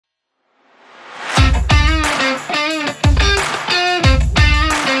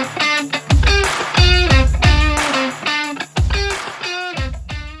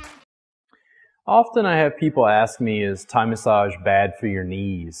Often I have people ask me, is Thai massage bad for your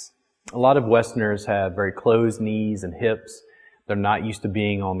knees? A lot of Westerners have very closed knees and hips. They're not used to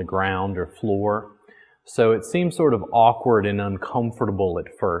being on the ground or floor. So it seems sort of awkward and uncomfortable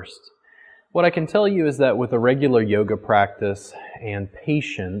at first. What I can tell you is that with a regular yoga practice and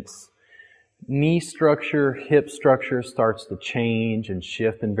patience, knee structure, hip structure starts to change and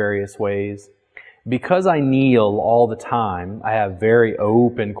shift in various ways. Because I kneel all the time, I have very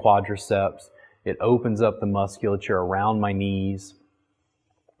open quadriceps. It opens up the musculature around my knees.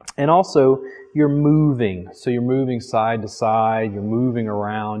 And also, you're moving. So you're moving side to side, you're moving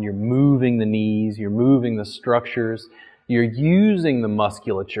around, you're moving the knees, you're moving the structures. You're using the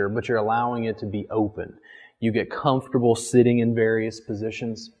musculature, but you're allowing it to be open. You get comfortable sitting in various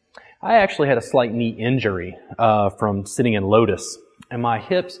positions. I actually had a slight knee injury from sitting in lotus, and my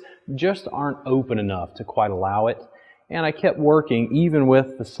hips just aren't open enough to quite allow it. And I kept working even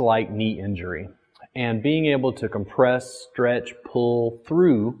with the slight knee injury. And being able to compress, stretch, pull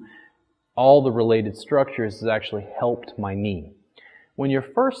through all the related structures has actually helped my knee. When you're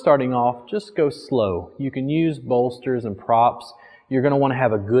first starting off, just go slow. You can use bolsters and props. You're going to want to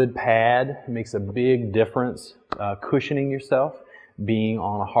have a good pad. It makes a big difference cushioning yourself, being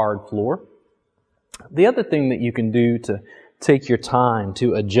on a hard floor. The other thing that you can do to take your time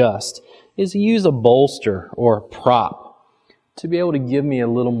to adjust is use a bolster or a prop to be able to give me a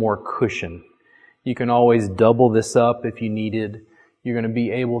little more cushion. You can always double this up if you needed. You're going to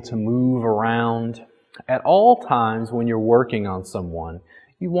be able to move around. At all times when you're working on someone,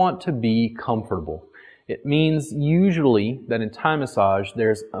 you want to be comfortable. It means usually that in Thai massage,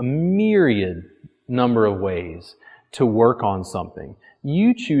 there's a myriad number of ways to work on something.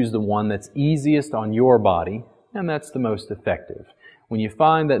 You choose the one that's easiest on your body, and that's the most effective. When you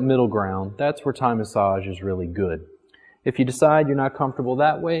find that middle ground, that's where Thai massage is really good. If you decide you're not comfortable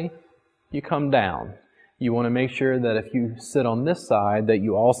that way, you come down. You want to make sure that if you sit on this side, that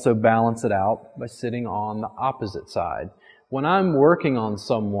you also balance it out by sitting on the opposite side. When I'm working on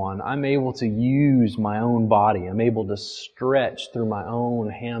someone, I'm able to use my own body. I'm able to stretch through my own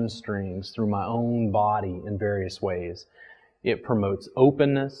hamstrings, through my own body in various ways. It promotes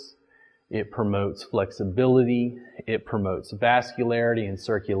openness. It promotes flexibility. It promotes vascularity and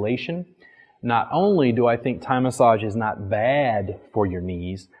circulation. Not only do I think Thai massage is not bad for your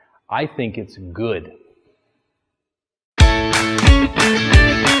knees, I think it's good.